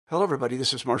Hello, everybody.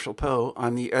 This is Marshall Poe.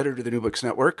 I'm the editor of the New Books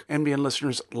Network. NBN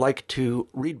listeners like to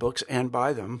read books and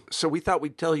buy them. So we thought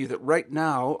we'd tell you that right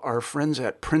now, our friends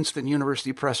at Princeton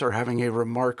University Press are having a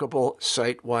remarkable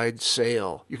site-wide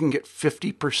sale. You can get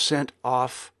 50%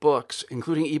 off books,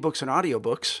 including ebooks and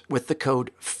audiobooks, with the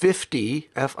code 50,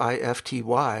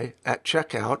 F-I-F-T-Y, at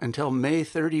checkout until May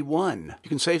 31. You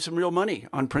can save some real money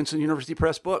on Princeton University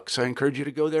Press books. I encourage you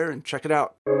to go there and check it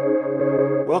out.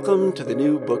 Welcome to the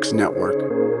New Books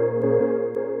Network.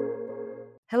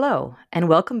 Hello, and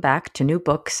welcome back to New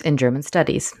Books in German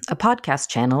Studies, a podcast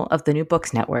channel of the New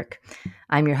Books Network.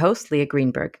 I'm your host, Leah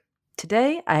Greenberg.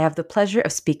 Today, I have the pleasure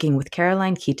of speaking with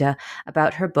Caroline Kita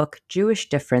about her book, Jewish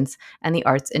Difference and the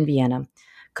Arts in Vienna,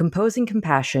 Composing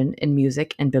Compassion in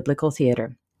Music and Biblical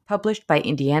Theater, published by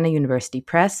Indiana University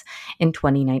Press in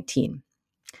 2019.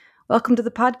 Welcome to the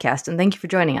podcast, and thank you for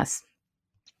joining us.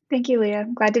 Thank you, Leah.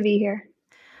 I'm glad to be here.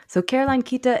 So Caroline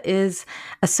Kita is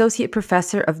Associate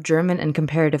Professor of German and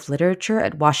Comparative Literature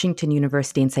at Washington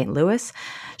University in St. Louis.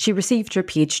 She received her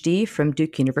PhD from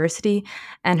Duke University,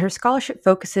 and her scholarship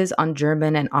focuses on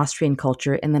German and Austrian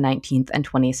culture in the 19th and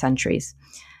 20th centuries.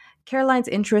 Caroline's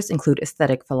interests include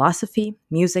aesthetic philosophy,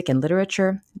 music and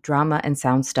literature, drama, and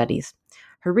sound studies.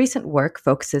 Her recent work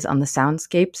focuses on the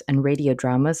soundscapes and radio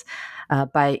dramas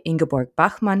by Ingeborg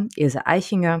Bachmann, Ilse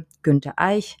Aichinger, Günther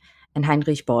Eich, and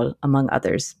Heinrich Boll, among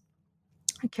others.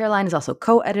 Caroline is also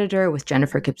co-editor with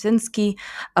Jennifer Kipczynski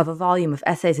of a volume of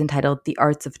essays entitled The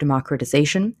Arts of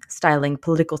Democratization, Styling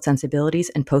Political Sensibilities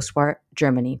in Postwar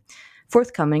Germany,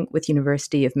 forthcoming with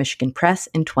University of Michigan Press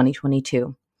in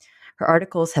 2022. Her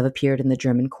articles have appeared in the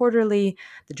German Quarterly,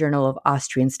 the Journal of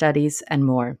Austrian Studies, and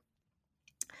more.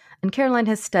 And Caroline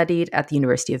has studied at the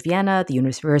University of Vienna, the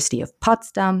University of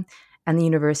Potsdam, and the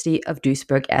University of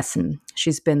Duisburg-Essen.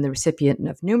 She's been the recipient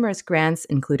of numerous grants,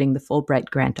 including the Fulbright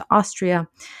Grant to Austria,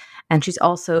 and she's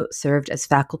also served as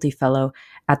faculty fellow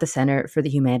at the Center for the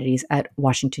Humanities at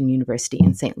Washington University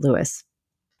in St. Louis.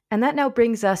 And that now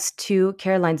brings us to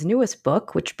Caroline's newest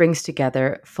book, which brings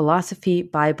together philosophy,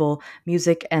 Bible,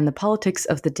 music, and the politics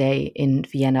of the day in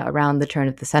Vienna around the turn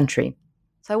of the century.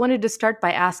 So I wanted to start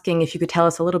by asking if you could tell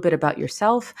us a little bit about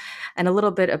yourself and a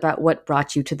little bit about what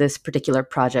brought you to this particular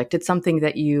project. It's something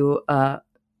that you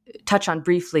touch on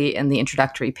briefly in the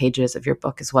introductory pages of your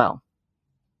book as well.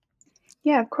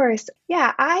 Yeah, of course.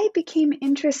 Yeah, I became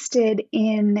interested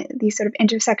in these sort of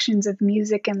intersections of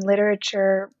music and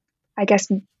literature, I guess,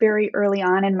 very early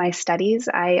on in my studies.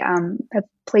 I have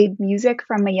played music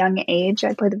from a young age.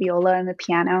 I played the viola and the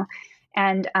piano.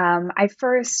 And my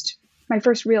first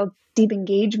real deep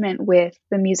engagement with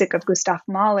the music of Gustav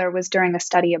Mahler was during a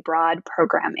study abroad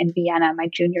program in Vienna, my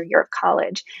junior year of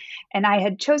college. And I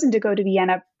had chosen to go to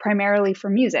Vienna primarily for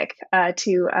music,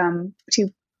 to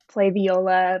play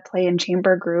viola, play in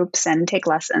chamber groups, and take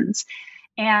lessons.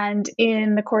 And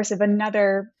in the course of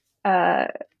another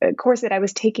course that I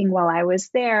was taking while I was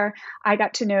there, I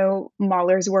got to know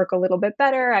Mahler's work a little bit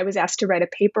better. I was asked to write a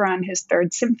paper on his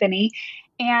Third Symphony.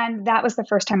 And that was the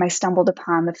first time I stumbled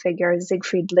upon the figure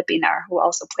Siegfried Lippiner, who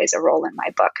also plays a role in my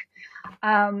book.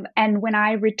 And when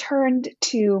I returned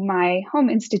to my home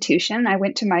institution, I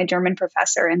went to my German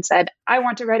professor and said, I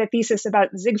want to write a thesis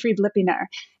about Siegfried Lippiner.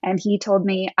 And he told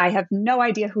me, I have no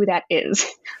idea who that is,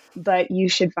 but you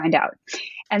should find out.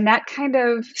 And that kind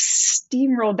of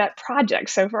steamrolled that project.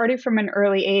 So already from an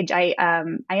early age, I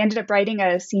ended up writing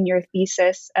a senior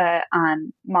thesis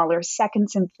on Mahler's Second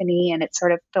Symphony and its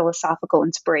sort of philosophical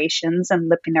inspirations, and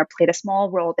Lippiner played a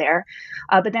small role there.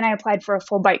 But then I applied for a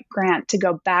Fulbright grant to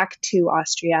go back to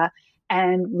Austria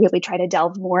and really try to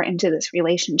delve more into this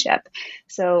relationship.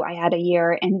 So I had a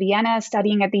year in Vienna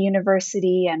studying at the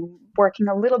university and working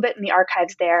a little bit in the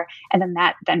archives there, and then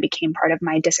that became part of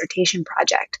my dissertation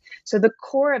project. So the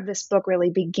core of this book really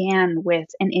began with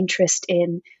an interest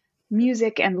in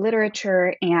music and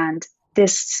literature and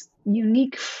this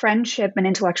unique friendship and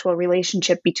intellectual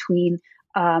relationship between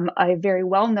a very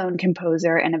well-known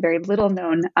composer and a very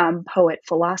little-known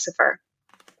poet-philosopher.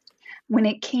 When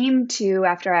it came to,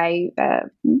 after I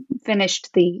finished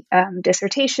the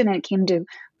dissertation and it came to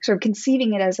sort of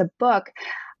conceiving it as a book,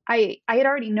 I had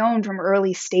already known from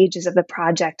early stages of the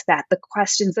project that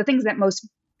the things that most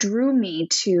drew me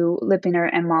to Lippiner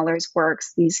and Mahler's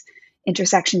works, these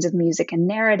intersections of music and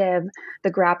narrative,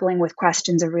 the grappling with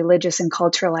questions of religious and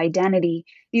cultural identity,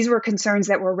 these were concerns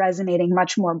that were resonating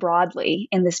much more broadly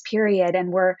in this period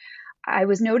and I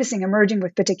was noticing emerging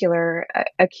with particular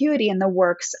acuity in the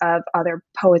works of other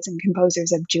poets and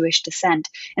composers of Jewish descent.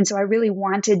 And so I really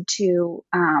wanted to,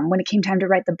 when it came time to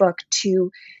write the book,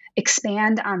 to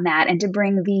expand on that and to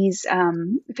bring these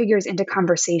figures into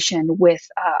conversation with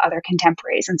other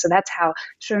contemporaries. And so that's how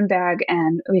Schoenberg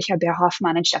and Richard Beer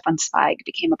Hoffmann and Stefan Zweig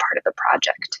became a part of the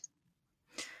project.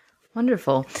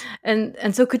 Wonderful.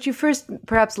 And so could you first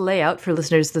perhaps lay out for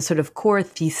listeners the sort of core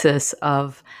thesis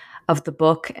of the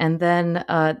book, and then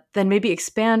maybe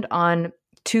expand on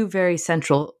two very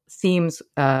central themes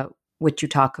which you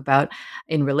talk about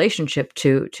in relationship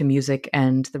to music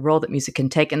and the role that music can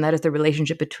take, and that is the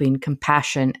relationship between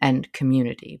compassion and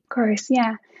community. Of course,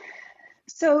 yeah.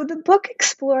 So the book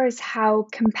explores how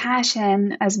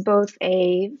compassion, as both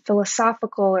a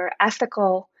philosophical or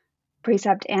ethical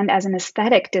precept and as an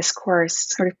aesthetic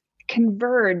discourse, sort of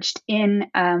converged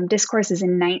in discourses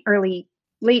in late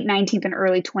 19th and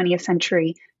early 20th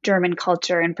century German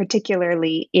culture, and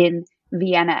particularly in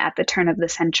Vienna at the turn of the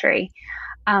century.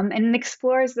 And it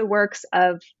explores the works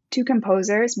of two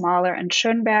composers, Mahler and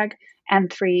Schoenberg,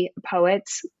 and three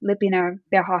poets, Lippiner,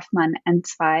 Beer Hoffmann, and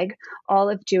Zweig, all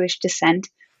of Jewish descent,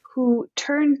 who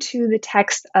turned to the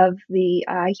text of the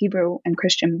Hebrew and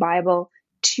Christian Bible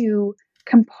to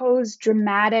compose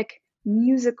dramatic,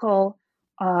 musical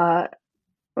and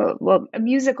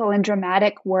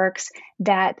dramatic works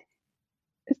that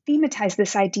thematize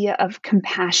this idea of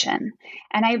compassion.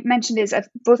 And I mentioned it as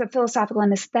both a philosophical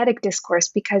and aesthetic discourse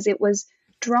because it was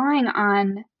drawing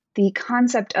on the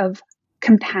concept of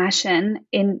compassion.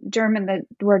 In German, the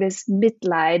word is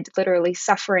Mitleid, literally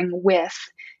suffering with,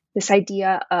 this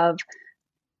idea of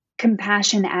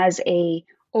compassion as a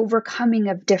overcoming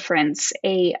of difference,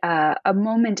 a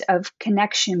moment of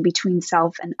connection between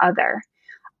self and other.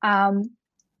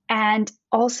 And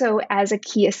also as a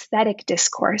key aesthetic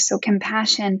discourse. So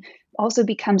compassion also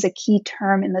becomes a key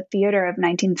term in the theater of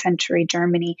 19th century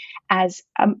Germany as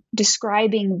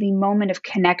describing the moment of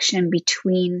connection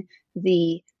between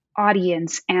the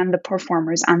audience and the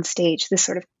performers on stage, this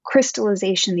sort of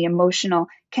crystallization, the emotional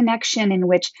connection in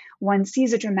which one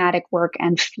sees a dramatic work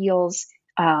and feels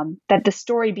that the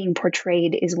story being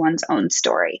portrayed is one's own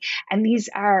story. And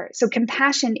so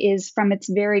compassion is from its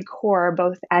very core,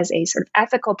 both as a sort of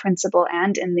ethical principle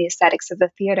and in the aesthetics of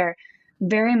the theater,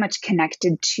 very much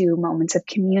connected to moments of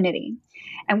community.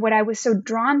 And what I was so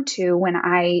drawn to when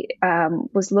I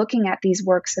was looking at these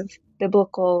works of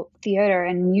biblical theater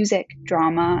and music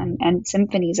drama and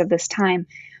symphonies of this time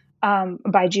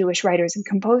by Jewish writers and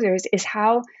composers is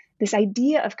how this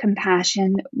idea of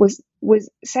compassion was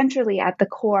centrally at the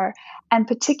core, and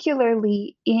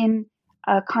particularly in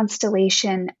a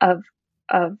constellation of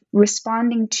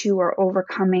responding to or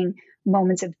overcoming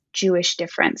moments of Jewish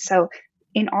difference. So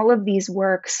in all of these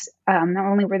works, not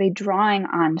only were they drawing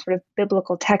on sort of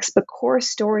biblical texts, but core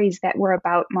stories that were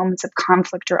about moments of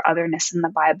conflict or otherness in the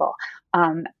Bible.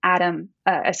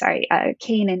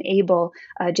 Cain and Abel,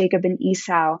 Jacob and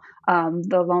Esau,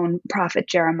 the lone prophet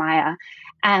Jeremiah.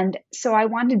 And so I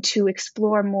wanted to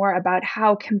explore more about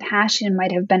how compassion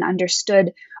might have been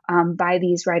understood by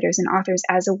these writers and authors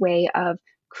as a way of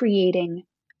creating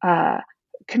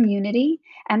community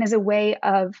and as a way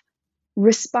of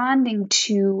responding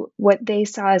to what they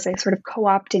saw as a sort of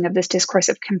co-opting of this discourse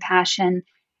of compassion,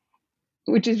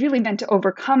 which is really meant to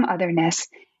overcome otherness,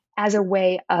 as a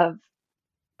way of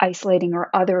isolating or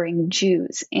othering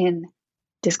Jews in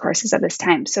discourses of this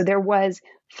time. So there was,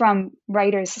 from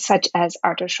writers such as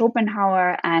Arthur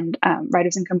Schopenhauer and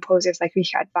writers and composers like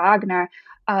Richard Wagner,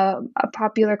 a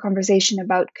popular conversation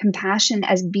about compassion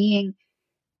as being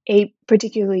a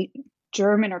particularly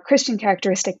German or Christian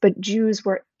characteristic, but Jews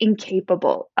were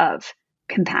incapable of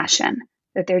compassion,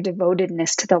 that their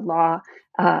devotedness to the law,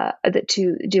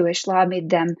 to Jewish law, made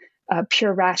them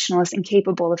pure rationalists,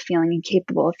 incapable of feeling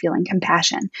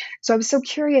compassion. So I was so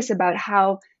curious about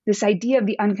how this idea of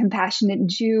the uncompassionate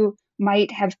Jew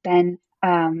might have been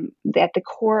at the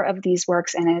core of these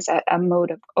works and as a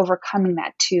mode of overcoming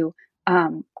that to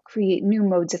create new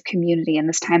modes of community in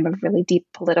this time of really deep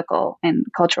political and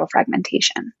cultural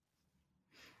fragmentation.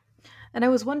 And I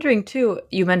was wondering, too,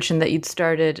 you mentioned that you'd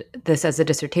started this as a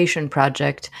dissertation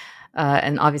project,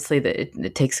 and obviously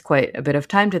it takes quite a bit of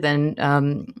time to then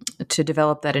to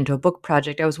develop that into a book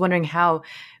project. I was wondering how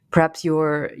perhaps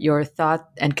your thought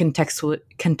and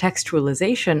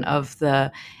contextualization of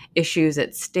the issues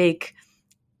at stake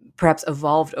perhaps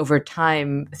evolved over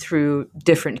time through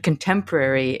different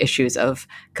contemporary issues of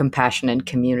compassion and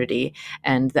community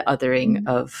and the othering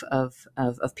of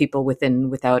people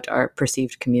without our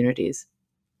perceived communities.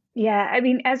 Yeah, I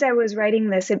mean, as I was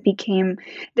writing this, it became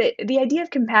the idea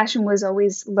of compassion was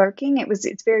always lurking.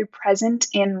 It's very present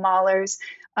in Mahler's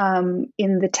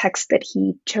in the text that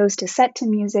he chose to set to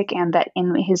music, and that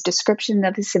in his description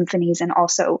of his symphonies, and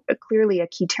also clearly a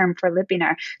key term for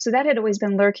Lipiner. So that had always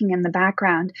been lurking in the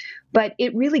background, but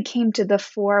it really came to the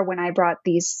fore when I brought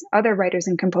these other writers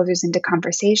and composers into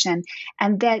conversation,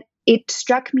 and that it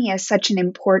struck me as such an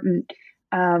important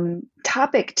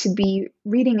topic to be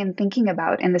reading and thinking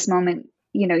about in this moment,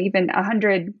 even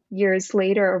 100 years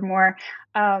later or more,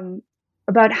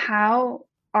 about how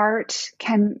art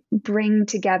can bring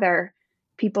together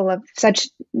people of such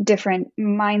different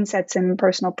mindsets and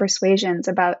personal persuasions,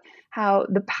 about how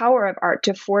the power of art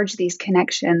to forge these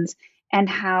connections, and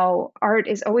how art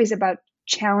is always about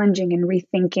challenging and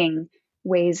rethinking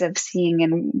ways of seeing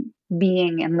and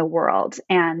being in the world.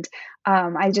 And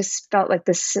I just felt like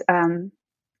these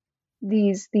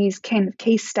kind of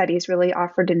case studies really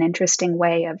offered an interesting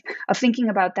way of thinking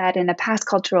about that in a past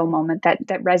cultural moment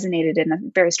that resonated in a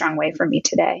very strong way for me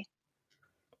today.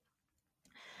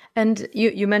 And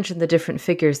you mentioned the different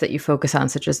figures that you focus on,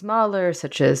 such as Mahler,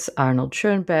 such as Arnold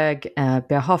Schoenberg,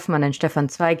 Beer Hoffmann, and Stefan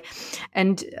Zweig.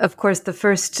 And of course, the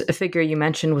first figure you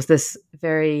mentioned was this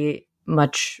very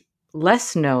much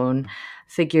less known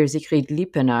figure, Siegfried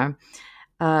Lippener,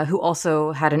 who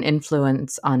also had an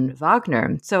influence on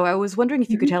Wagner. So I was wondering if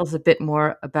you could tell us a bit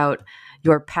more about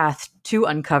your path to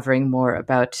uncovering more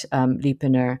about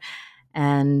Lippener,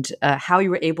 and how you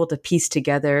were able to piece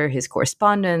together his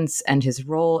correspondence and his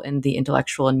role in the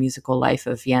intellectual and musical life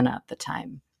of Vienna at the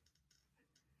time.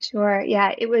 Sure.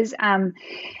 Yeah, it was a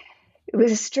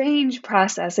strange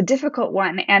process, a difficult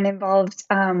one, and involved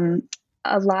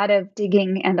a lot of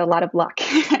digging and a lot of luck.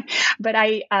 But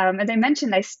as I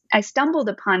mentioned, I stumbled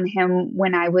upon him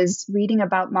when I was reading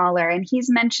about Mahler, and he's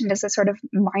mentioned as a sort of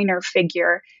minor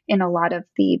figure in a lot of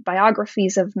the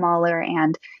biographies of Mahler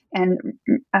and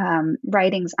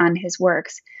writings on his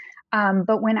works.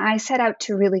 But when I set out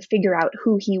to really figure out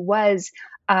who he was,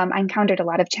 I encountered a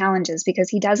lot of challenges, because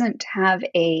he doesn't have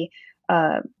a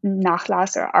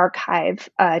Nachlass or archive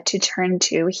to turn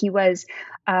to. He was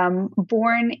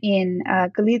born in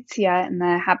Galicia in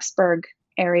the Habsburg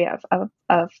area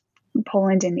of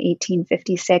Poland in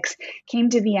 1856, came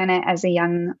to Vienna as a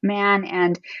young man,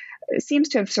 and seems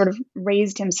to have sort of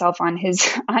raised himself on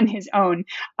his own.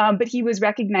 But he was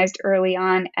recognized early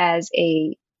on as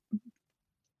a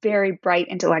very bright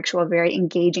intellectual, very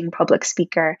engaging public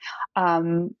speaker,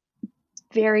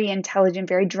 very intelligent,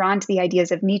 very drawn to the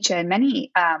ideas of Nietzsche. And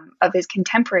many of his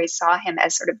contemporaries saw him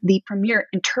as sort of the premier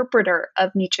interpreter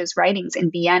of Nietzsche's writings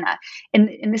in Vienna.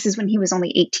 And this is when he was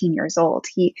only 18 years old.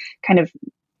 He kind of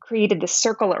created this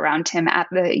circle around him at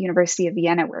the University of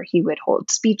Vienna, where he would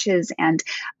hold speeches and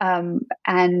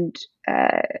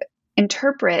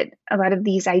interpret a lot of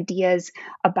these ideas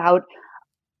about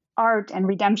art and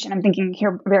redemption. I'm thinking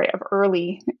here very of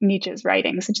early Nietzsche's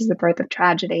writings, such as The Birth of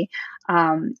Tragedy,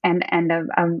 and of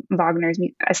Wagner's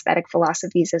aesthetic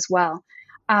philosophies as well.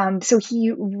 So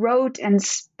he wrote and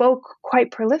spoke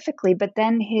quite prolifically, but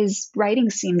then his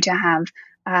writings seemed to have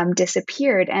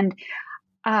disappeared. And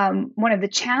one of the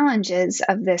challenges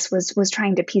of this was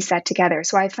trying to piece that together.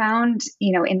 So I found,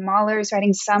 in Mahler's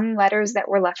writing, some letters that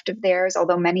were left of theirs,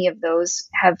 although many of those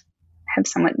have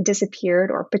somewhat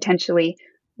disappeared or potentially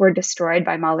were destroyed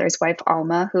by Mahler's wife,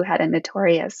 Alma, who had a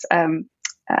notorious,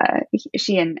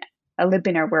 she and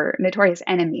Lippener were notorious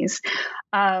enemies.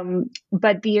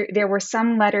 But there were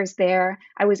some letters there.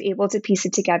 I was able to piece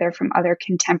it together from other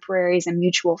contemporaries and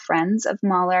mutual friends of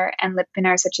Mahler and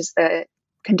Lippener, such as the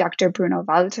conductor Bruno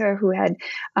Walter, who had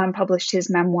published his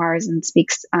memoirs and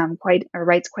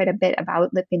writes quite a bit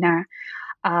about Lippener.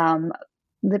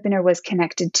 Lippener was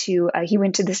connected to, he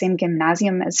went to the same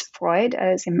gymnasium as Freud,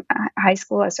 as in high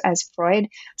school as Freud.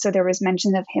 So there was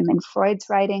mention of him in Freud's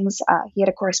writings. He had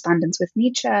a correspondence with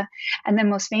Nietzsche. And then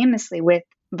most famously with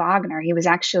Wagner.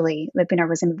 Lippener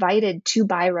was invited to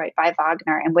Bayreuth by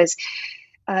Wagner, and was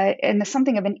in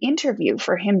something of an interview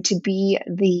for him to be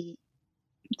the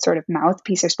sort of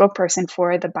mouthpiece or spokesperson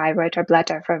for the Bayreuther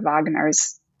Blätter, for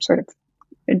Wagner's sort of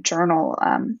journal.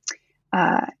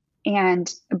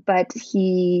 But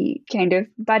he kind of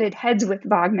butted heads with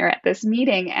Wagner at this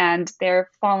meeting, and their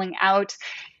falling out,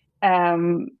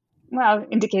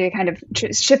 indicated a kind of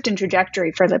shift in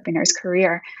trajectory for Lippener's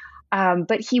career.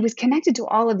 But he was connected to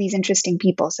all of these interesting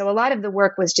people. So a lot of the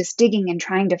work was just digging and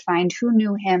trying to find who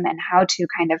knew him and how to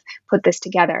kind of put this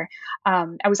together.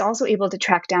 I was also able to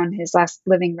track down his last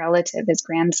living relative, his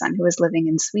grandson, who was living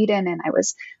in Sweden, and I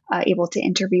was able to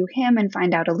interview him and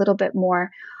find out a little bit more.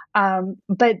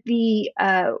 But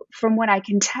from what I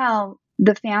can tell,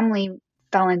 the family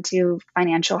fell into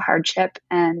financial hardship,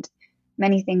 and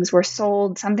many things were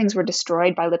sold. Some things were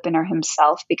destroyed by Lippener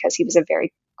himself, because he was a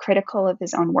very critical of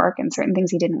his own work and certain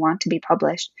things he didn't want to be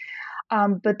published.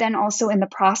 But then also in the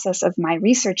process of my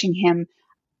researching him,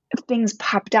 things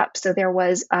popped up. So there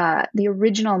was the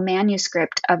original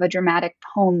manuscript of a dramatic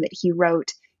poem that he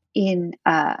wrote in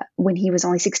when he was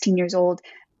only 16 years old,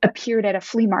 appeared at a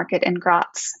flea market in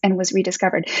Graz and was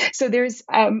rediscovered. So there's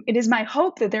it is my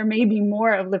hope that there may be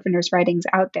more of Lippener's writings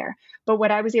out there. But what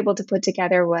I was able to put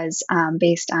together was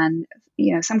based on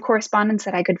some correspondence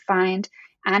that I could find,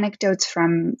 anecdotes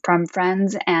from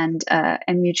friends and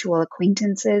mutual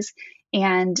acquaintances,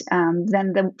 and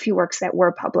then the few works that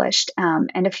were published,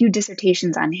 and a few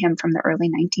dissertations on him from the early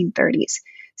 1930s.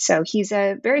 So he's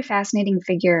a very fascinating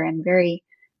figure and very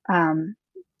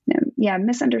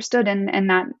misunderstood and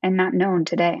not known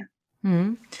today.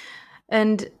 Mm-hmm.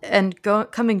 And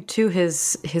coming to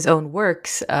his own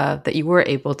works that you were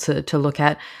able to look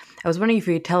at, I was wondering if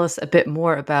you could tell us a bit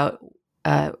more about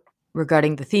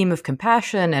regarding the theme of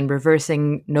compassion and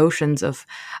reversing notions of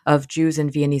Jews in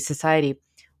Viennese society.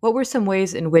 What were some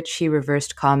ways in which he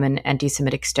reversed common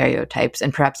anti-Semitic stereotypes,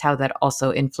 and perhaps how that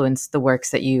also influenced the works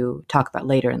that you talk about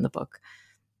later in the book?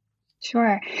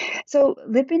 Sure. So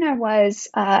Lippener was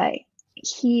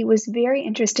he was very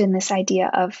interested in this idea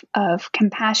of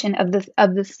compassion, of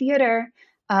the theater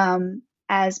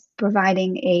as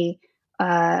providing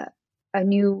a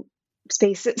new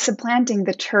space, supplanting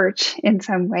the church in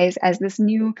some ways as this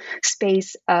new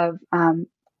space of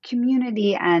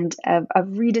community and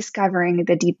of rediscovering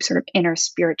the deep sort of inner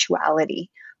spirituality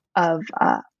of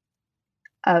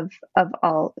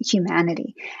all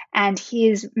humanity. And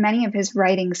many of his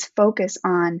writings focus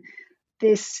on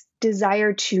this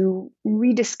desire to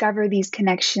rediscover these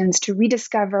connections, to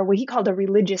rediscover what he called a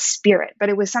religious spirit, but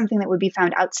it was something that would be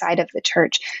found outside of the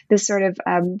church, this sort of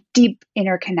deep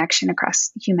inner connection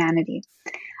across humanity.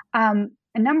 A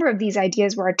number of these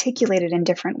ideas were articulated in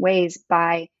different ways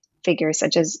by figures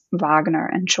such as Wagner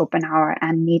and Schopenhauer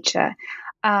and Nietzsche.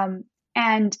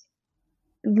 And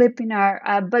Lippener,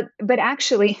 but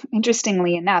actually,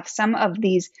 interestingly enough, some of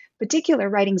these particular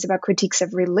writings about critiques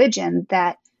of religion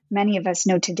that many of us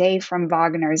know today from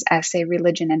Wagner's essay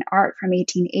Religion and Art from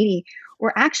 1880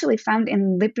 were actually found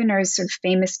in Lippener's sort of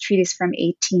famous treatise from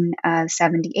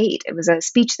 1878. It was a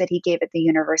speech that he gave at the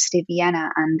University of Vienna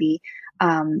on the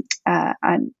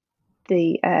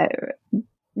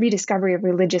rediscovery of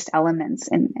religious elements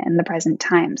in the present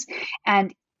times.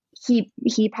 And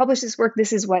he published this work.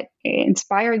 This is what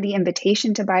inspired the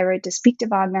invitation to Bayreuth to speak to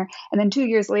Wagner. And then 2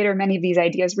 years later, many of these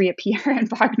ideas reappear in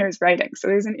Wagner's writing. So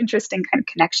there's an interesting kind of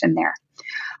connection there.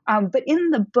 But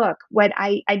in the book, what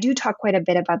I do talk quite a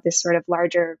bit about this sort of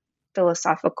larger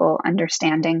philosophical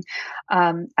understanding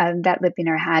that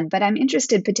Lippener had. But I'm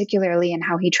interested particularly in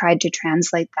how he tried to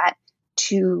translate that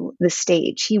to the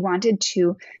stage. He wanted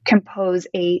to compose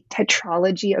a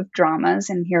tetralogy of dramas,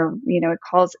 and here, it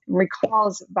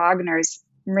recalls Wagner's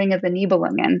Ring of the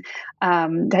Nibelungen,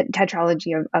 that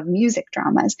tetralogy of music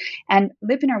dramas. And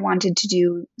Lippener wanted to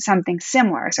do something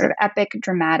similar, sort of epic,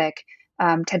 dramatic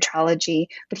tetralogy,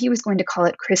 but he was going to call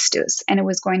it Christus, and it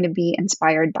was going to be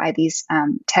inspired by these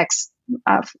texts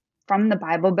from the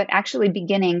Bible, but actually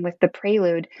beginning with the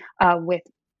prelude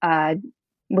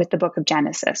with the book of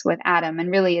Genesis, with Adam. And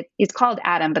really, it's called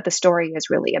Adam, but the story is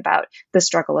really about the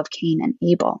struggle of Cain and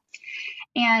Abel.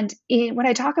 And what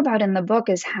I talk about in the book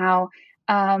is how,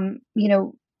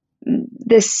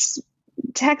 this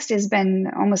text has been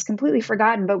almost completely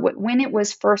forgotten, but when it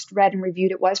was first read and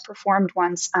reviewed, it was performed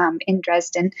once in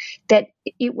Dresden, that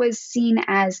it was seen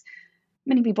as,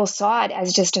 many people saw it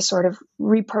as just a sort of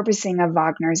repurposing of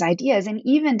Wagner's ideas, and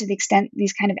even to the extent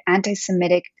these kind of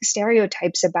anti-Semitic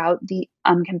stereotypes about the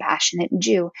uncompassionate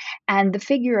Jew. And the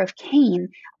figure of Cain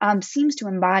seems to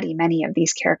embody many of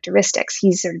these characteristics.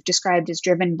 He's sort of described as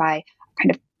driven by kind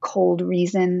of cold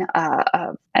reason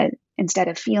instead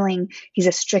of feeling. He's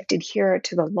a strict adherer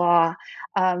to the law.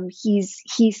 He's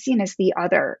seen as the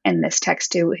other in this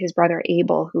text to his brother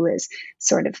Abel, who is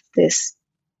sort of this,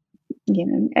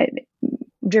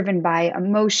 driven by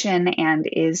emotion and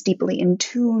is deeply in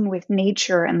tune with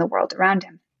nature and the world around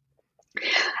him.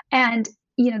 And,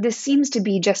 this seems to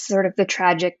be just sort of the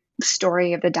tragic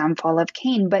story of the downfall of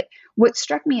Cain. But what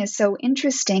struck me as so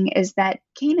interesting is that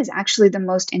Cain is actually the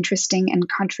most interesting and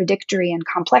contradictory and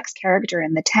complex character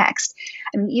in the text.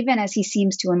 I mean, even as he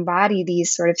seems to embody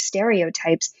these sort of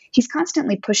stereotypes, he's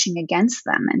constantly pushing against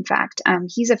them. In fact,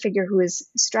 he's a figure who is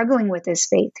struggling with his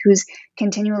faith, who's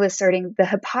continually asserting the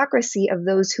hypocrisy of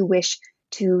those who wish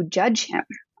to judge him,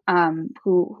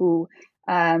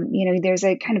 there's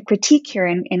a kind of critique here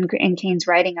in Cain's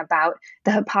writing about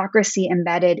the hypocrisy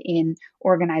embedded in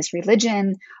organized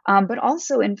religion, but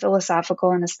also in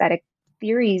philosophical and aesthetic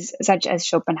theories such as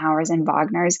Schopenhauer's and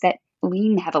Wagner's that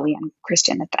lean heavily on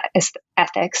Christian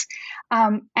ethics,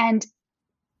 and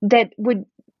that would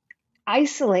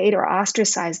isolate or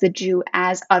ostracize the Jew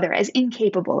as other, as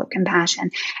incapable of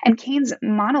compassion. And Cain's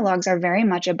monologues are very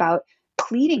much about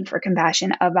pleading for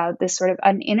compassion, about this sort of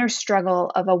an inner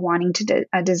struggle of a wanting to,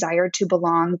 a desire to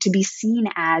belong, to be seen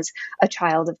as a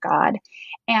child of God.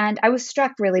 And I was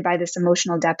struck really by this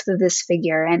emotional depth of this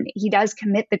figure. And he does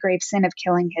commit the grave sin of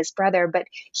killing his brother, but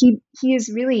he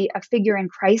is really a figure in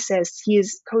crisis. He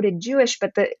is coded Jewish,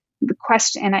 but the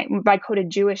question, and by coded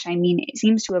Jewish, I mean it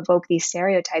seems to evoke these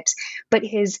stereotypes, but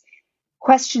his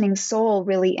questioning soul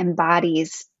really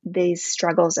embodies these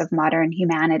struggles of modern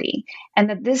humanity. And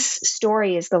that this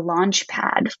story is the launch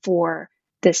pad for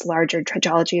this larger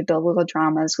trilogy of biblical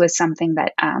dramas was something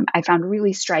that I found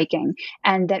really striking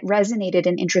and that resonated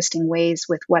in interesting ways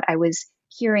with what I was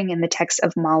hearing in the text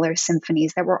of Mahler's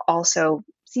symphonies that were also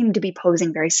seemed to be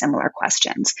posing very similar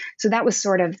questions. So that was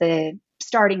sort of the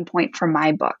starting point for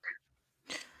my book.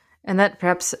 And that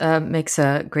perhaps makes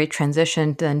a great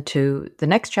transition then to the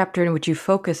next chapter in which you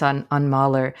focus on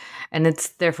Mahler. And it's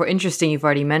therefore interesting, you've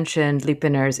already mentioned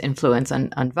Liepner's influence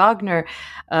on Wagner,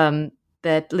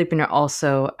 that Liepner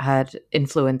also had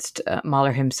influenced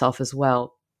Mahler himself as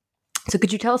well. So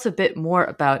could you tell us a bit more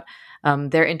about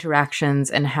their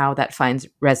interactions and how that finds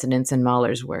resonance in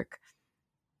Mahler's work?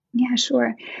 Yeah,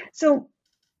 sure. So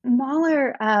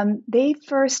Mahler, they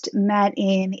first met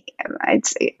in, I'd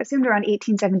say, assumed around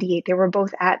 1878. They were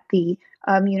both at the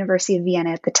University of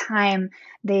Vienna at the time.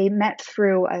 They met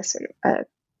through a sort of a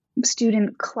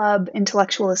student club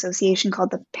intellectual association called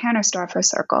the Panersdorfer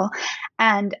Circle,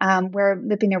 and where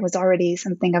Liepner was already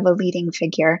something of a leading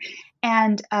figure,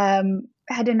 and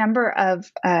had a number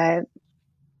of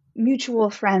mutual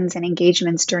friends and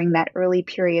engagements during that early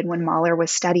period when Mahler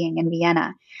was studying in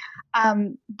Vienna.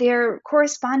 Their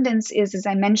correspondence is, as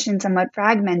I mentioned, somewhat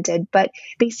fragmented, but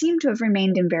they seem to have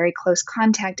remained in very close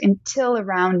contact until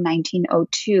around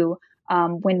 1902,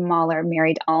 when Mahler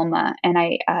married Alma, and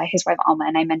his wife Alma.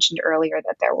 And I mentioned earlier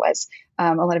that there was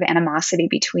a lot of animosity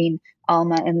between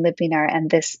Alma and Liepner, and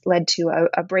this led to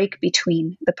a break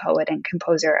between the poet and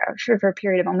composer for a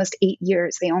period of almost 8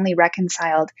 years. They only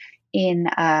reconciled in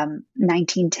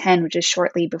 1910, which is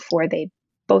shortly before they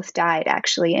both died,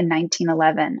 actually, in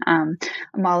 1911,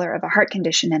 Mahler of a heart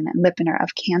condition and Liepner of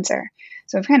cancer.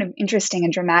 So a kind of interesting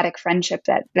and dramatic friendship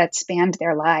that spanned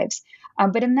their lives.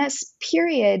 But in this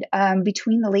period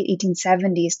between the late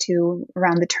 1870s to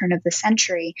around the turn of the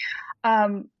century,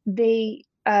 they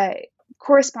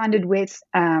corresponded with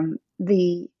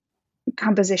the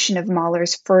composition of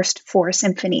Mahler's first 4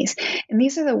 symphonies. And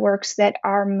these are the works that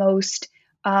are most,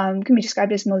 can be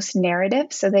described as most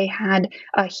narrative. So they had,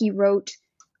 he wrote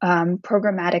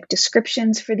programmatic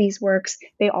descriptions for these works.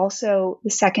 They also, the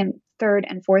second, third,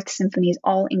 and fourth symphonies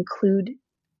all include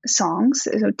songs,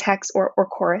 so text or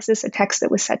choruses, a text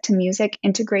that was set to music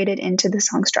integrated into the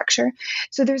song structure.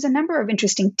 So there's a number of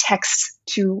interesting texts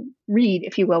to read,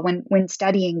 if you will, when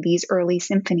studying these early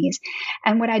symphonies.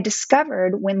 And what I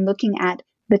discovered when looking at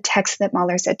the text that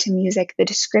Mahler set to music, the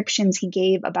descriptions he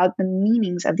gave about the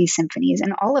meanings of these symphonies,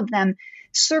 and all of them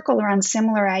circle around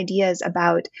similar ideas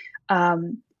about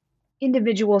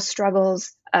individual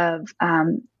struggles of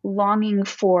longing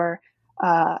for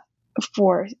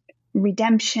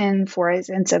redemption, for a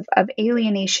sense of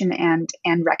alienation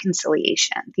and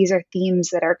reconciliation. These are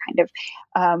themes that are kind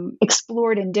of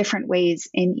explored in different ways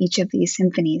in each of these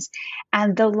symphonies.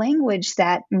 And the language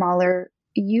that Mahler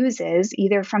uses,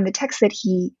 either from the text that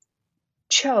he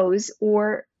chose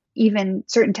or even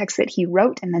certain texts that he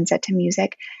wrote and then set to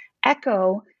music,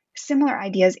 echo similar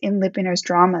ideas in Liepner's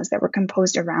dramas that were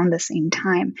composed around the same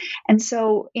time. And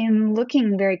so in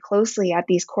looking very closely at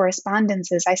these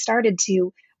correspondences, I started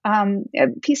to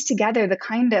piece together the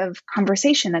kind of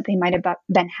conversation that they might have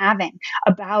been having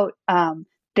about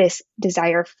this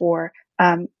desire for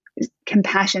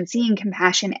compassion, seeing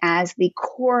compassion as the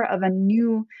core of a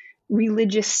new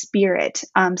religious spirit,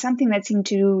 something that seemed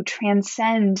to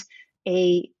transcend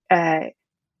a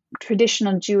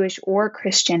traditional Jewish or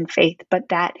Christian faith, but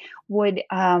that would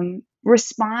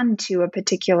respond to a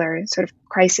particular sort of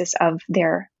crisis of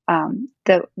their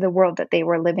the world that they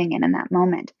were living in that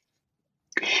moment.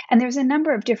 And there's a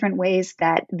number of different ways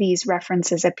that these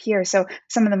references appear. So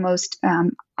some of the most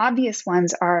obvious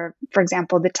ones are, for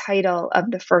example, the title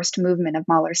of the first movement of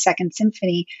Mahler's Second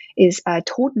Symphony is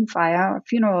Totenfeier, or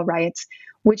Funeral Rites,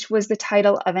 which was the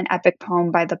title of an epic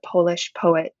poem by the Polish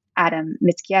poet Adam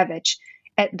Mickiewicz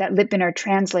that Liepner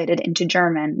translated into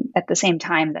German at the same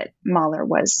time that Mahler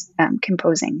was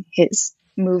composing his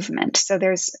movement. So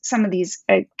there's some of these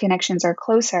connections are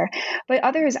closer, but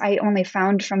others I only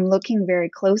found from looking very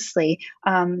closely,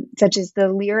 such as the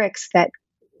lyrics that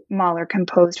Mahler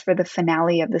composed for the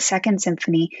finale of the Second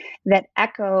Symphony that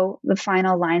echo the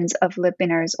final lines of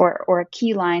Lippiner's or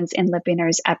key lines in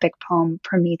Lippiner's epic poem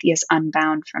Prometheus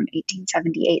Unbound from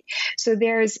 1878. So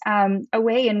there's a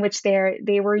way in which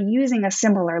they were using a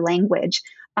similar language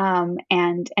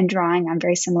and drawing on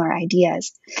very similar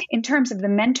ideas. In terms of the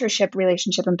mentorship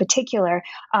relationship in particular,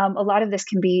 a lot of this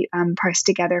can be parsed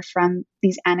together from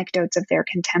these anecdotes of their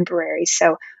contemporaries.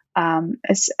 So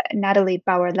Natalie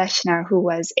Bauer-Lechner, who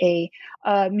was a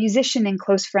musician and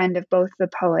close friend of both the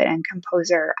poet and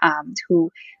composer,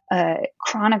 who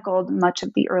chronicled much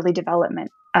of the early development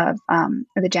of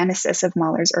the genesis of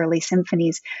Mahler's early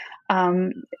symphonies,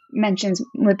 mentions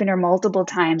Lippiner multiple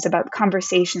times about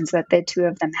conversations that the two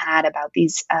of them had about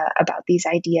these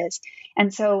ideas,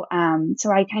 and so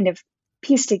I kind of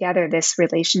pieced together this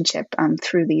relationship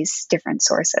through these different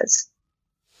sources.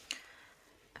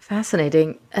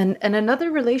 Fascinating. And another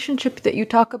relationship that you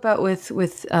talk about with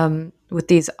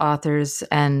these authors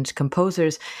and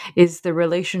composers is the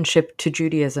relationship to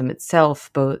Judaism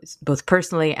itself, both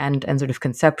personally and sort of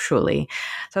conceptually.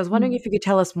 So I was wondering if you could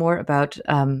tell us more about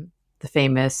the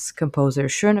famous composer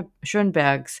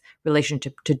Schoenberg's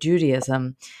relationship to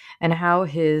Judaism, and how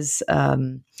his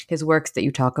works that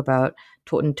you talk about,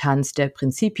 Totentanz der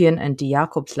Prinzipien and Die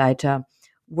Jakobsleiter,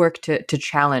 work to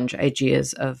challenge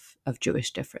ideas of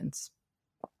Jewish difference.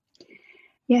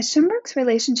 Yeah, Schoenberg's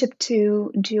relationship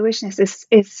to Jewishness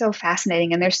is so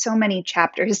fascinating, and there's so many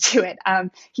chapters to it.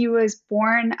 He was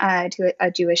born to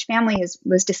a Jewish family. He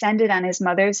was descended on his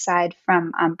mother's side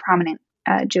from prominent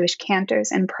Jewish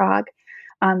cantors in Prague.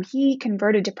 He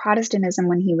converted to Protestantism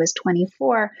when he was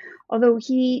 24, although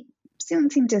he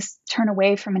soon seemed to turn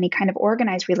away from any kind of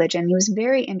organized religion. He was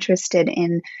very interested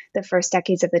in the first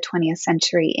decades of the 20th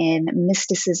century in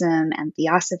mysticism and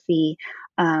theosophy.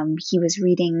 He was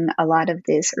reading a lot of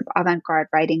the sort of avant-garde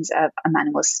writings of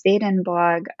Emanuel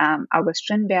Swedenborg, August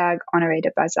Strindberg, Honoré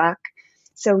de Balzac.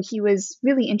 So he was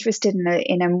really interested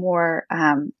in a more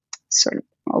sort of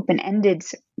open-ended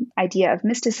idea of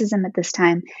mysticism at this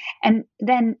time. And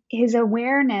then his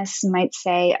awareness, you might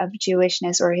say, of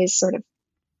Jewishness, or his sort of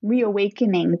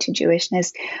reawakening to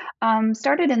Jewishness,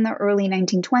 started in the early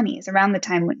 1920s, around the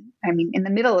time in the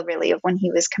middle really of when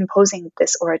he was composing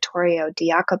this oratorio,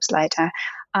 Die Jakobsleiter,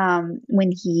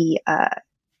 when he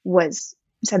was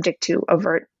subject to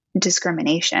overt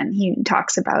discrimination. He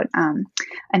talks about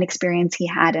an experience he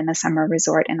had in a summer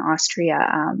resort in Austria,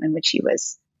 in which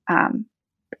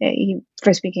he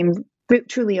first became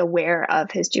truly aware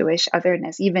of his Jewish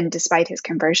otherness, even despite his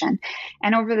conversion.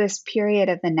 And over this period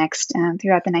of the next,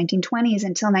 throughout the 1920s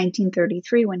until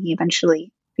 1933, when he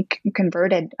eventually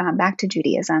converted back to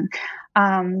Judaism,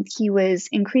 he was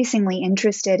increasingly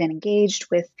interested and engaged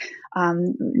with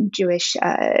Jewish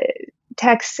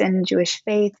texts and Jewish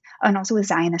faith, and also with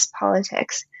Zionist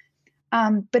politics.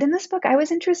 But in this book, I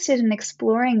was interested in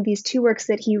exploring these two works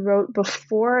that he wrote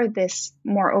before this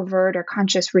more overt or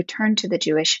conscious return to the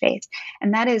Jewish faith.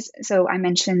 And that is, so I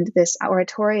mentioned this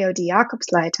oratorio Die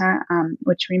Jakobsleiter,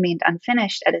 which remained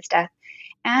unfinished at his death,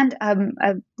 and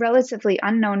a relatively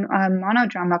unknown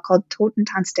monodrama called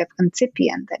Totentanz der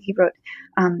Prinzipien that he wrote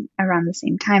around the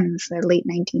same time, in the late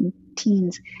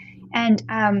 19-teens. And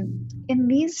in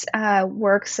these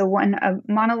works, so one a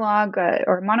monologue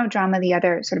or monodrama, the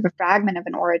other sort of a fragment of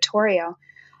an oratorio,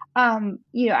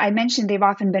 I mentioned they've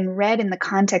often been read in the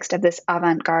context of this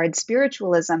avant-garde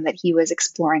spiritualism that he was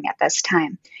exploring at this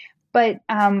time. But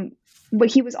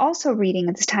he was also reading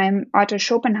at this time Arthur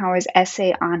Schopenhauer's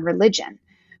essay on religion,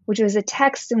 which was a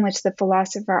text in which the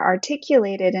philosopher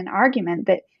articulated an argument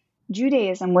that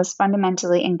Judaism was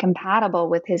fundamentally incompatible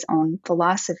with his own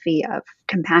philosophy of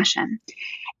compassion.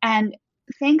 And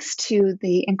thanks to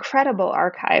the incredible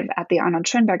archive at the Arnold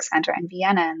Schoenberg Center in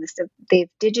Vienna, and they've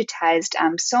digitized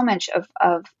so much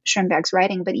of Schoenberg's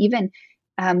writing, but even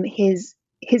his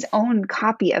own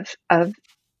copy of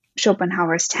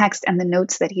Schopenhauer's text and the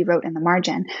notes that he wrote in the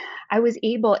margin, I was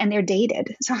able, and they're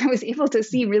dated, so I was able to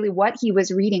see really what he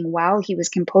was reading while he was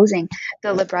composing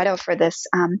the libretto for this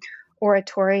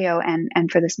oratorio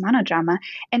and for this monodrama.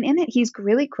 And in it, he's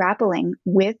really grappling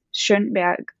with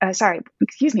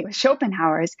with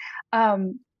Schopenhauer's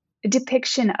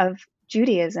depiction of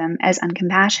Judaism as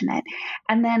uncompassionate.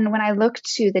 And then when I looked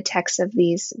to the texts of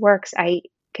these works, I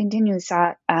continually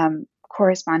saw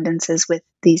correspondences with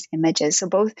these images. So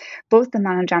both the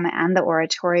monodrama and the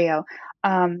oratorio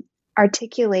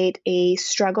articulate a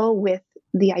struggle with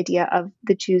the idea of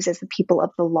the Jews as the people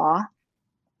of the law,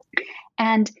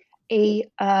 and a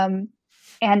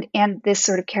and this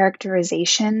sort of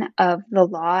characterization of the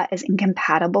law as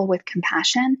incompatible with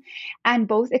compassion, and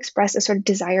both express a sort of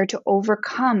desire to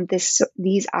overcome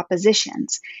these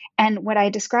oppositions. And what I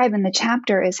describe in the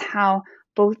chapter is how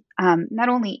both not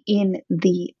only in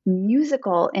the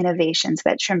musical innovations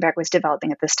that Schoenberg was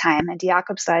developing at this time, and Die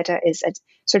Jakobsleiter is a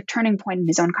sort of turning point in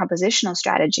his own compositional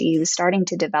strategy. He was starting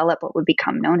to develop what would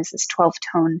become known as this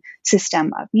 12-tone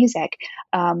system of music,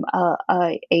 a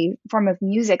form of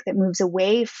music that moves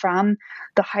away from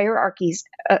the hierarchies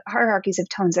of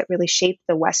tones that really shaped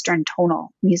the Western tonal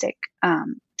music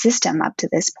system up to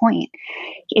this point.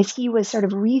 Is he was sort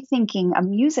of rethinking a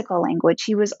musical language,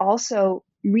 he was also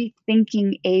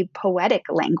rethinking a poetic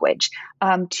language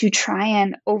to try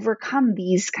and overcome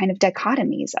these kind of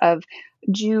dichotomies of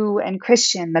Jew and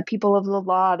Christian, the people of the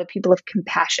law, the people of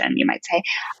compassion, you might say.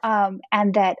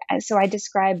 So I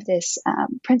describe this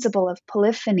principle of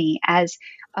polyphony as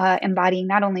embodying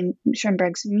not only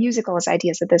Schoenberg's musical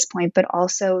ideas at this point, but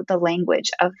also the language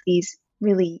of these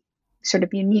really sort of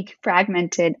unique,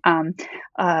 fragmented,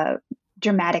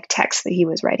 dramatic texts that he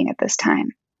was writing at this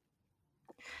time.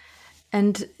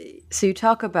 And so you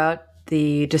talk about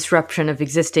the disruption of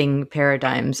existing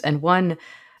paradigms, and one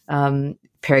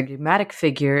paradigmatic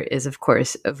figure is, of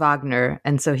course, Wagner,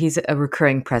 and so he's a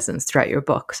recurring presence throughout your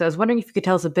book. So I was wondering if you could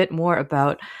tell us a bit more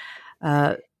about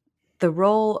the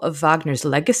role of Wagner's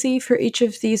legacy for each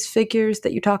of these figures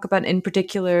that you talk about, in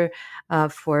particular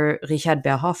for Richard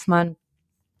Beer Hoffmann.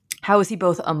 How is he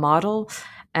both a model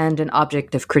and an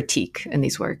object of critique in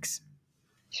these works?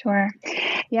 Sure.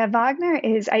 Yeah, Wagner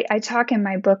is, I talk in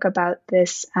my book about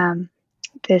this, sort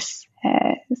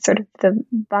of the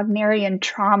Wagnerian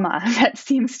trauma that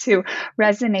seems to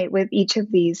resonate with each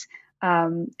of these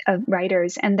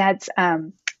writers. And that's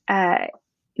and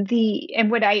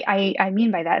what I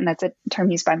mean by that, and that's a term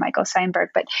used by Michael Steinberg,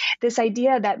 but this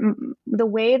idea that the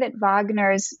way that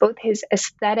Wagner's, both his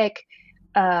aesthetic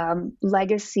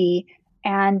legacy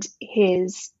and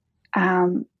his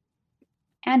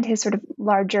sort of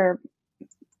larger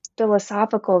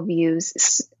philosophical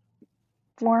views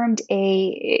formed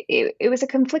it was a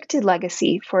conflicted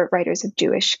legacy for writers of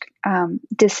Jewish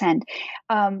descent.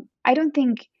 I don't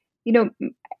think, you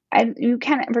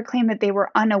can't ever claim that they were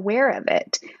unaware of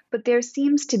it, but there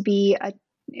seems to be a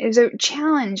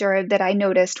challenge, or that I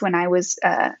noticed when I was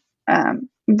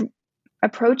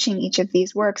approaching each of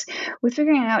these works, with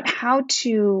figuring out how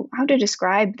to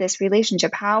describe this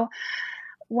relationship, how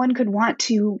one could want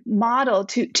to model,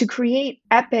 to create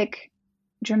epic,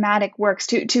 dramatic works,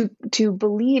 to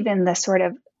believe in the sort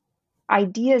of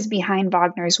ideas behind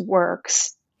Wagner's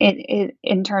works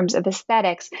in terms of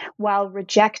aesthetics, while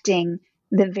rejecting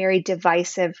the very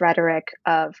divisive rhetoric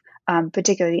of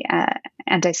particularly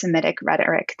anti-Semitic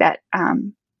rhetoric that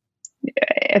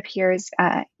appears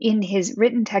in his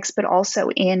written text, but also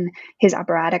in his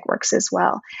operatic works as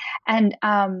well. And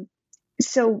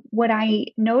so what I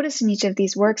noticed in each of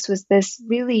these works was this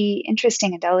really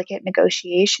interesting and delicate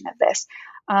negotiation of this.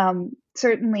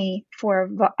 Certainly for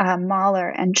Mahler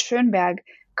and Schoenberg,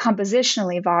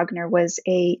 compositionally, Wagner was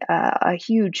a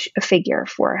huge figure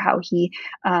for how he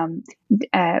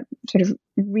sort of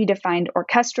redefined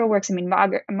orchestral works. I mean,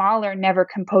 Mahler never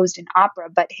composed an opera,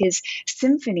 but his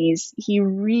symphonies, he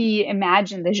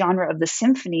reimagined the genre of the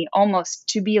symphony almost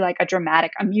to be like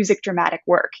a music dramatic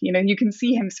work. You can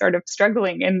see him sort of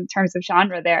struggling in terms of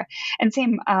genre there. And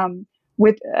same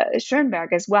with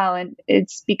Schoenberg as well. And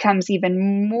it becomes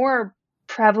even more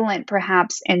prevalent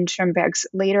perhaps in Schoenberg's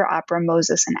later opera,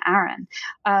 Moses and Aaron.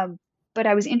 But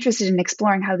I was interested in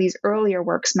exploring how these earlier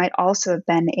works might also have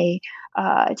been a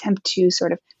attempt to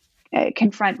sort of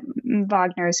confront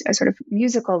Wagner's sort of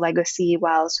musical legacy,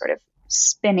 while sort of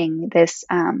spinning this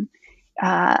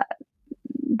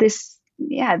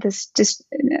just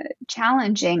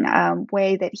challenging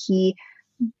way that he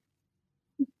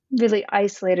really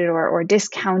isolated or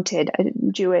discounted a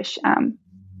Jewish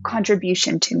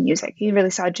contribution to music. He really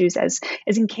saw Jews as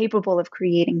incapable of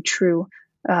creating true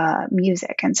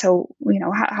music. And so,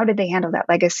 how did they handle that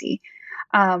legacy?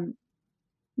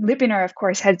 Lipiner, of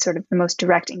course, had sort of the most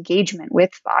direct engagement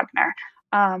with Wagner.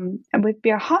 And with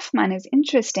Beer Hoffmann is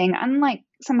interesting. Unlike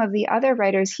some of the other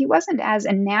writers, he wasn't as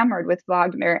enamored with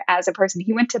Wagner as a person.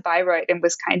 He went to Bayreuth and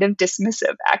was kind of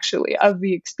dismissive, actually, of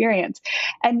the experience.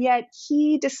 And yet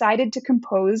he decided to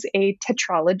compose a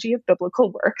tetralogy of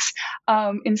biblical works,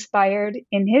 inspired,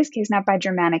 in his case, not by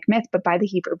Germanic myth, but by the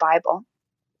Hebrew Bible.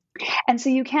 And so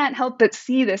you can't help but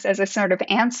see this as a sort of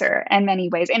answer in many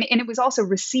ways. And it was also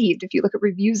received, if you look at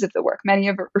reviews of the work, many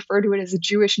of it refer to it as a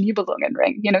Jewish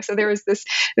Nibelungenring, so there was this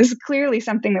is clearly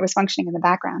something that was functioning in the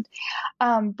background.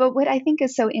 But what I think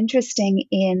is so interesting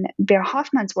in Bear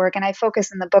Hoffmann's work, and I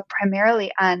focus in the book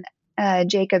primarily on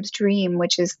Jacob's Dream,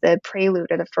 which is the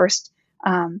prelude or the first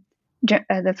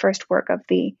work of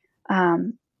the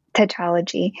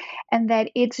tetralogy, and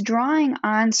that it's drawing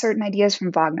on certain ideas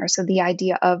from Wagner. So the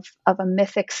idea of a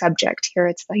mythic subject, here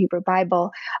it's the Hebrew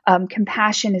Bible.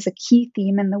 Compassion is a key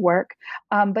theme in the work,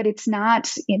 but it's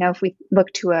not, if we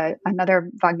look to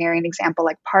another Wagnerian example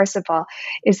like Parsifal,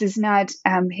 is not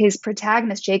his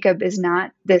protagonist, Jacob, is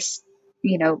not this,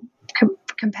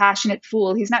 compassionate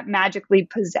fool. He's not magically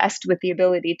possessed with the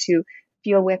ability to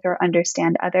feel with or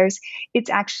understand others. It's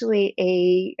actually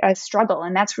a struggle,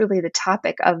 and that's really the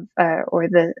topic of or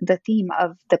the theme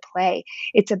of the play.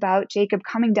 It's about Jacob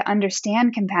coming to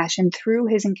understand compassion through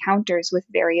his encounters with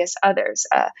various others,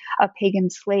 a pagan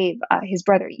slave, his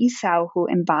brother Esau, who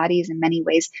embodies in many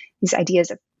ways these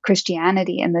ideas of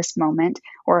Christianity in this moment,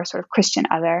 or a sort of Christian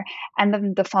other, and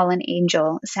then the fallen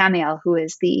angel Samael, who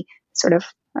is the sort of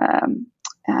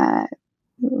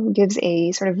gives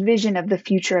a sort of vision of the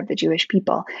future of the Jewish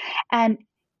people. And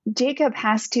Jacob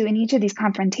has to, in each of these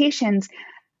confrontations,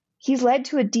 he's led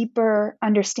to a deeper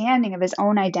understanding of his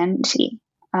own identity.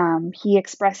 He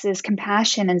expresses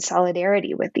compassion and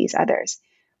solidarity with these others.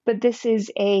 But this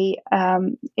is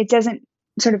it doesn't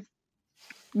sort of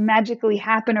magically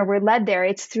happen or we're led there.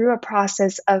 It's through a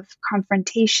process of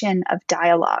confrontation, of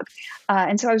dialogue.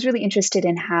 And so I was really interested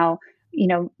in how,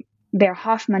 Bear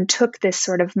Hoffmann took this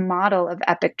sort of model of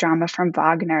epic drama from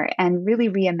Wagner and really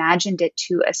reimagined it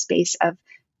to a space of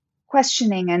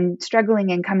questioning and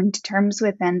struggling and coming to terms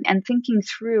with and thinking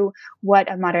through what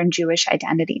a modern Jewish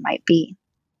identity might be.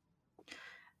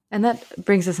 And that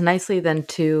brings us nicely then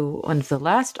to one of the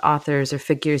last authors or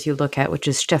figures you look at, which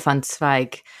is Stefan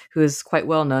Zweig, who is quite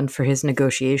well known for his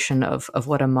negotiation of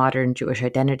what a modern Jewish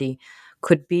identity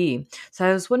could be. So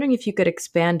I was wondering if you could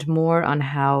expand more on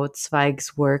how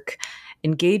Zweig's work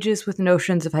engages with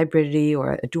notions of hybridity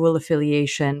or a dual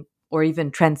affiliation, or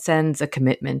even transcends a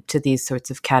commitment to these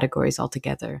sorts of categories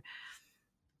altogether.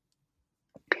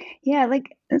 Yeah,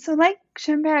 like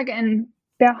Schoenberg and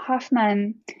Bear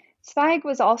Hoffmann, Zweig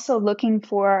was also looking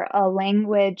for a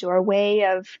language or way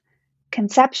of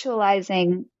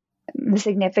conceptualizing the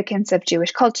significance of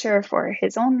Jewish culture for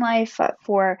his own life,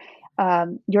 for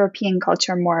European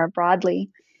culture more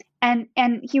broadly. And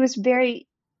he was very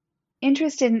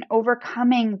interested in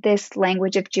overcoming this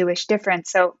language of Jewish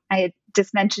difference. So I had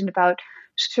just mentioned about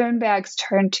Schoenberg's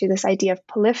turn to this idea of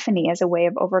polyphony as a way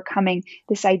of overcoming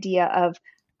this idea of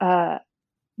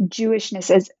Jewishness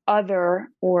as other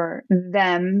or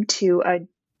them to a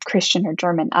Christian or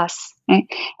German us. Right?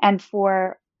 And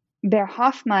for Bear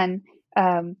Hoffmann,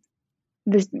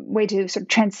 the way to sort of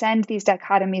transcend these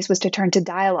dichotomies was to turn to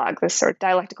dialogue, this sort of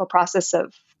dialectical process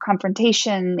of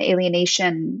confrontation,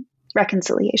 alienation,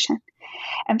 reconciliation.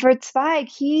 And for Zweig,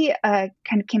 he kind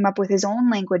of came up with his own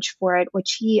language for it,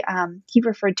 which he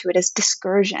referred to it as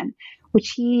discursion,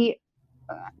 which he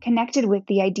connected with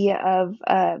the idea of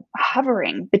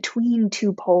hovering between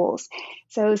two poles.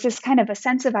 So it was this kind of a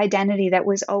sense of identity that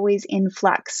was always in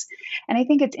flux. And I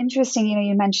think it's interesting,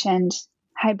 you mentioned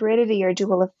hybridity or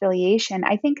dual affiliation.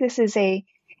 I think this is a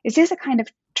kind of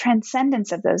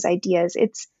transcendence of those ideas.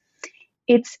 It's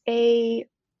a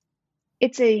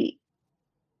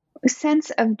sense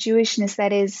of Jewishness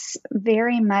that is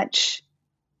very much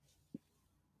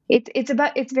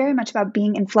it's very much about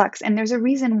being in flux. And there's a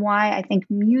reason why I think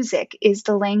music is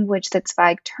the language that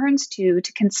Zweig turns to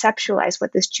conceptualize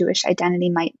what this Jewish identity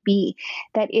might be,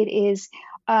 that it is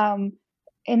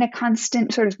in a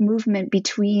constant sort of movement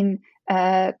between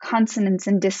consonance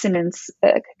and dissonance,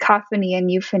 cacophony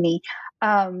and euphony.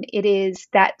 It is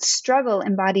that struggle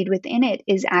embodied within it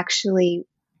is actually,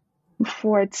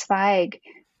 for Zweig,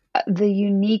 the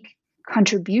unique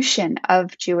contribution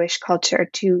of Jewish culture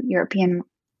to European,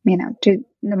 to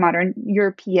the modern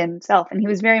European self. And he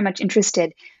was very much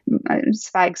interested,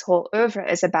 Zweig's whole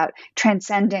oeuvre is about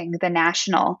transcending the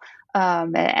national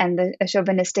and the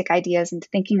chauvinistic ideas and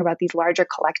thinking about these larger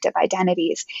collective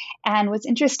identities. And what's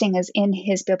interesting is in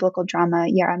his biblical drama,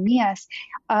 Jeremias,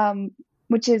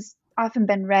 which has often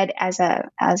been read as a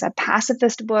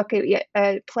pacifist book,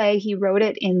 a play, he wrote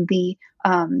it in the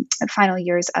final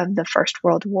years of the First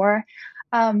World War.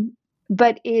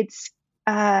 But it's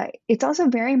also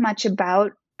very much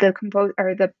about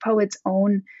the poet's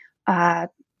own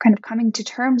kind of coming to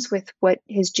terms with what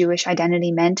his Jewish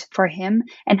identity meant for him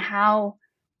and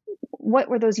what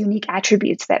were those unique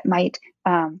attributes that might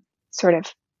sort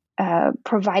of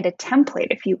provide a template,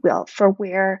 if you will, for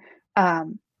where how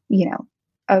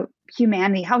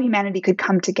humanity could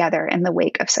come together in the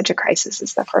wake of such a crisis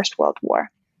as the First World War.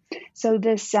 So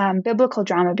this biblical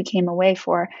drama became a way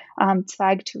for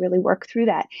Zweig to really work through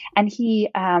that. And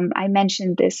I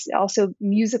mentioned this also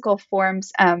musical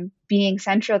forms being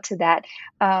central to that.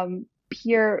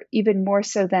 Here, even more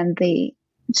so than the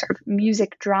sort of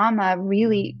music drama,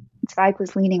 really Zweig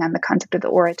was leaning on the concept of the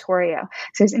oratorio.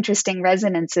 So there's interesting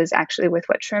resonances actually with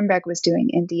what Schoenberg was doing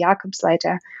in Die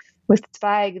Jakobsleiter. With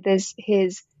Zweig,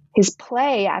 his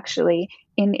play actually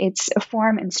in its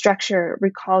form and structure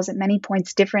recalls at many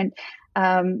points different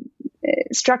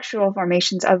structural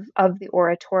formations of the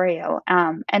oratorio,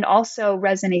 and also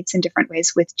resonates in different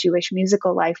ways with Jewish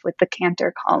musical life, with the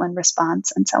cantor call and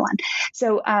response and so on.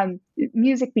 So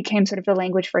music became sort of the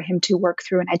language for him to work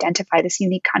through and identify this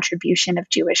unique contribution of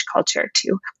Jewish culture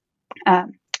to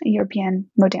European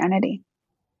modernity.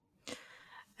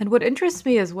 And what interests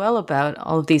me as well about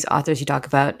all of these authors you talk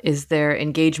about is their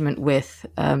engagement with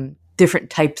different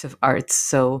types of arts.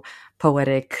 So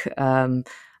poetic,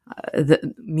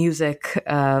 the music,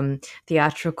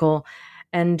 theatrical.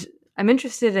 And I'm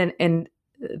interested in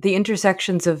the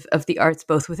intersections of the arts,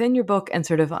 both within your book and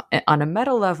sort of on a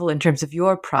meta level in terms of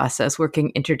your process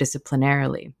working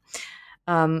interdisciplinarily.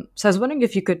 So I was wondering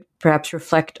if you could perhaps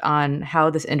reflect on how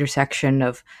this intersection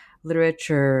of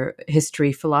literature,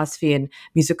 history, philosophy, and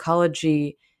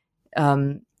musicology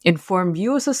informed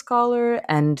you as a scholar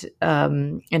and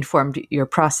informed your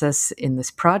process in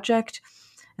this project?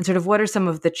 And sort of what are some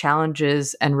of the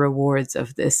challenges and rewards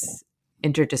of this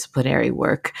interdisciplinary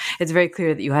work? It's very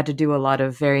clear that you had to do a lot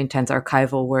of very intense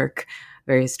archival work,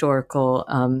 very historical,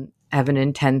 have an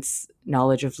intense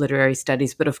knowledge of literary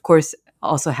studies, but of course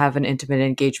also have an intimate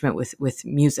engagement with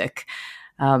music.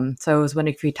 So I was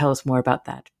wondering if you could tell us more about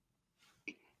that.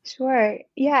 Sure.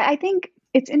 Yeah, I think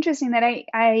it's interesting that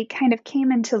I kind of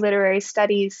came into literary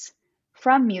studies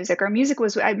from music, or music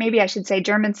was, maybe I should say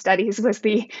German studies was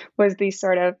the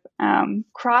sort of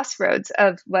crossroads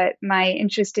of what my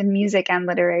interest in music and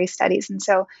literary studies.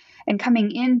 And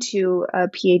coming into a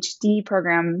PhD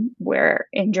program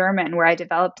in German, where I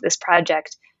developed this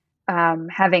project,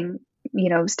 having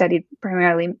studied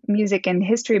primarily music and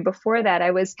history before that, I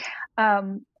was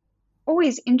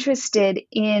always interested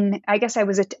in, I guess I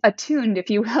was attuned, if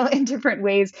you will, in different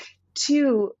ways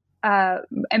to,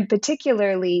 and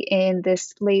particularly in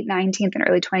this late 19th and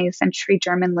early 20th century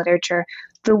German literature,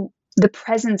 the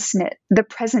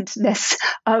presentness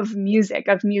of music,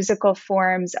 of musical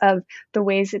forms, of the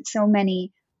ways that so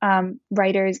many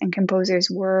writers and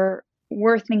composers were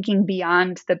thinking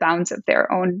beyond the bounds of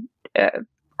their own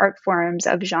art forms,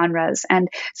 of genres. And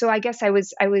so I guess I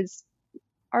was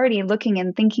already looking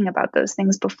and thinking about those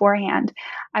things beforehand.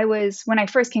 When I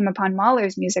first came upon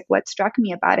Mahler's music, what struck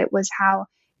me about it was how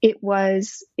it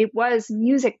was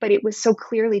music, but it was so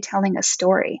clearly telling a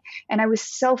story. And I was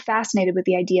so fascinated with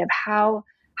the idea of how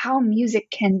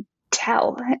music can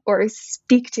tell or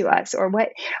speak to us, or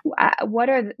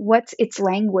what's its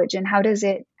language, and how does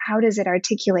it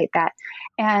articulate that.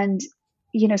 And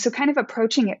so kind of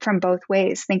approaching it from both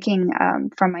ways, thinking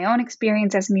from my own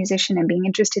experience as a musician and being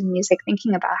interested in music,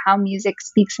 thinking about how music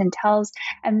speaks and tells,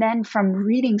 and then from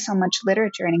reading so much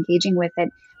literature and engaging with it,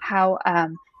 how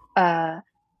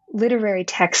literary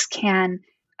texts can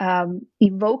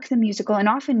evoke the musical, and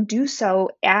often do so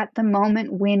at the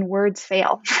moment when words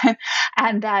fail.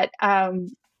 And that,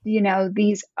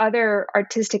 these other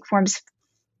artistic forms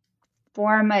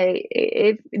form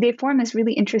this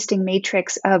really interesting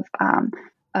matrix of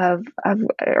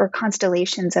or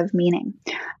constellations of meaning.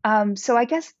 So I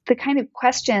guess the kind of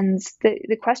questions,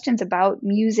 the questions about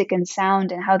music and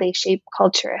sound and how they shape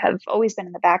culture have always been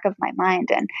in the back of my mind.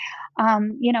 And,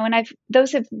 and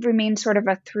those have remained sort of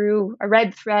a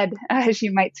red thread, as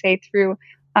you might say, through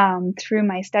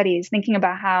my studies, thinking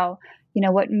about how,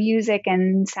 what music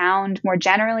and sound more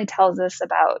generally tells us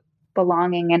about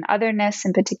belonging and otherness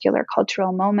in particular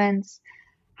cultural moments,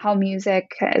 how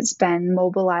music has been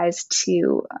mobilized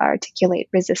to articulate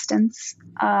resistance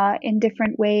in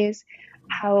different ways,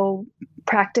 how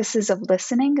practices of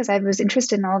listening, because I was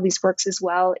interested in all of these works as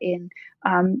well, in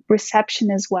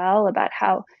reception as well, about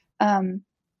how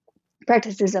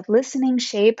practices of listening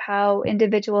shape how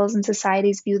individuals and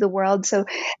societies view the world. So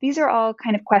these are all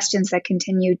kind of questions that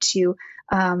continue to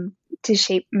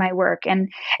shape my work.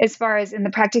 And as far as in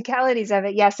the practicalities of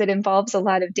it, yes, it involves a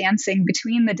lot of dancing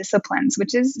between the disciplines,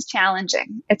 which is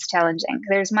challenging. It's challenging.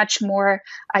 There's much more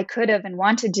I could have and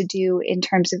wanted to do in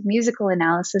terms of musical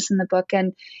analysis in the book,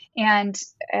 and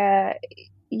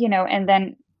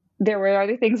then there were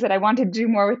other things that I wanted to do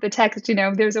more with the text.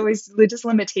 There's always just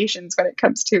limitations when it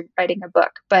comes to writing a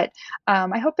book. But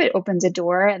I hope it opens a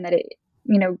door and that it,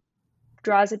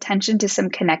 draws attention to some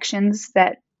connections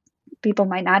that people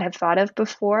might not have thought of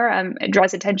before. It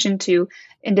draws attention to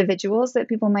individuals that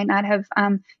people might not have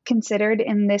considered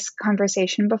in this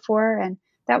conversation before. And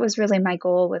that was really my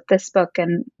goal with this book,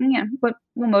 and what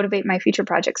will motivate my future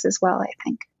projects as well, I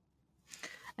think.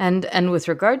 And with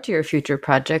regard to your future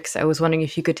projects, I was wondering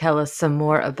if you could tell us some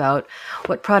more about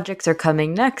what projects are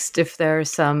coming next, if there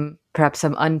are perhaps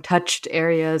some untouched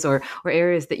areas or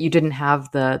areas that you didn't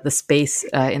have the space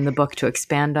in the book to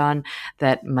expand on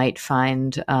that might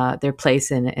find their place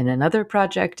in another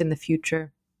project in the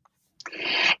future.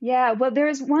 Yeah, well,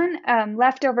 there's one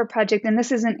leftover project, and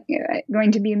this isn't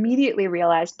going to be immediately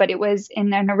realized, but it was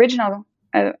in an original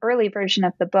early version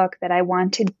of the book that I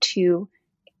wanted to,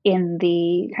 in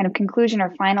the kind of conclusion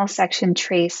or final section,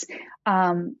 trace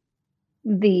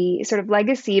the sort of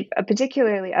legacy,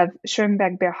 particularly of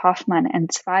Schoenberg, Beer Hoffmann,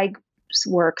 and Zweig's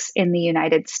works in the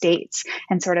United States,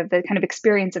 and sort of the kind of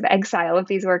experience of exile of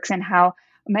these works, and how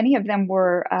many of them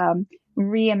were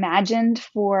reimagined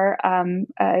for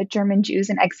German Jews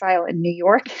in exile in New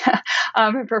York,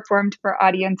 performed for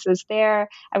audiences there.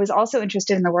 I was also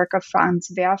interested in the work of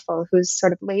Franz Werfel, who's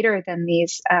sort of later than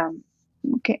these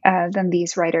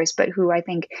writers, but who I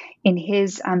think in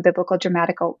his biblical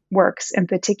dramatical works, in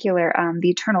particular, The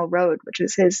Eternal Road, which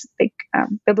was his big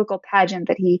biblical pageant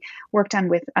that he worked on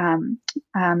with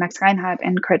Max Reinhardt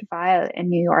and Kurt Weill in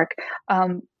New York,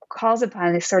 calls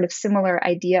upon this sort of similar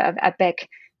idea of epic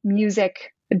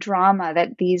music drama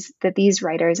that these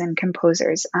writers and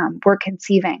composers were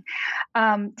conceiving.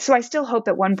 So I still hope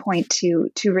at one point to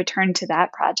return to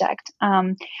that project.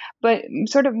 But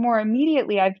sort of more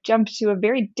immediately, I've jumped to a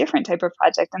very different type of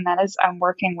project, and that is I'm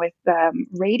working with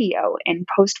radio in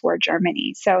post-war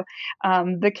Germany. So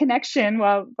the connection,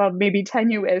 while maybe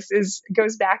tenuous,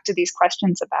 goes back to these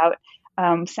questions about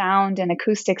sound and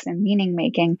acoustics and meaning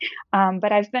making.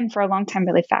 But I've been for a long time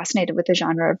really fascinated with the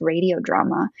genre of radio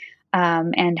drama,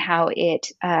 and how it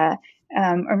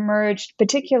emerged,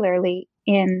 particularly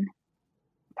in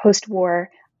post-war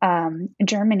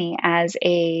Germany, as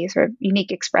a sort of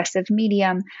unique expressive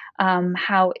medium,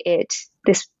 how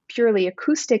this purely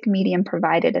acoustic medium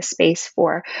provided a space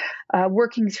for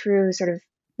working through sort of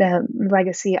the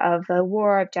legacy of the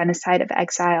war, of genocide, of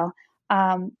exile,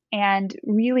 and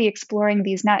really exploring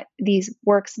these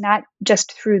works not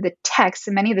just through the text,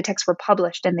 and many of the texts were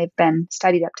published and they've been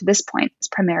studied up to this point as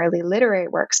primarily literary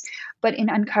works, but in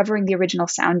uncovering the original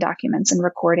sound documents and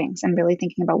recordings and really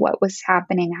thinking about what was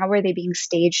happening, how were they being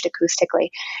staged acoustically.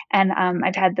 And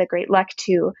I've had the great luck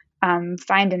to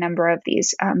find a number of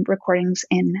these recordings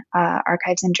in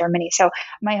archives in Germany. So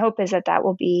my hope is that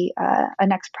will be a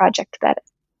next project that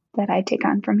I take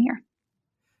on from here.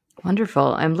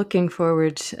 Wonderful. I'm looking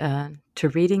forward to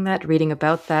reading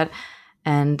about that.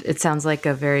 And it sounds like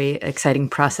a very exciting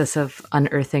process of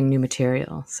unearthing new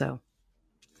material. So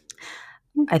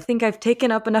I think I've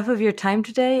taken up enough of your time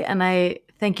today, and I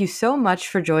thank you so much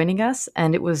for joining us.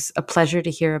 And it was a pleasure to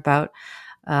hear about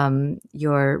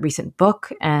your recent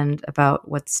book and about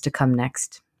what's to come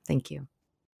next. Thank you.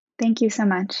 Thank you so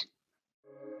much.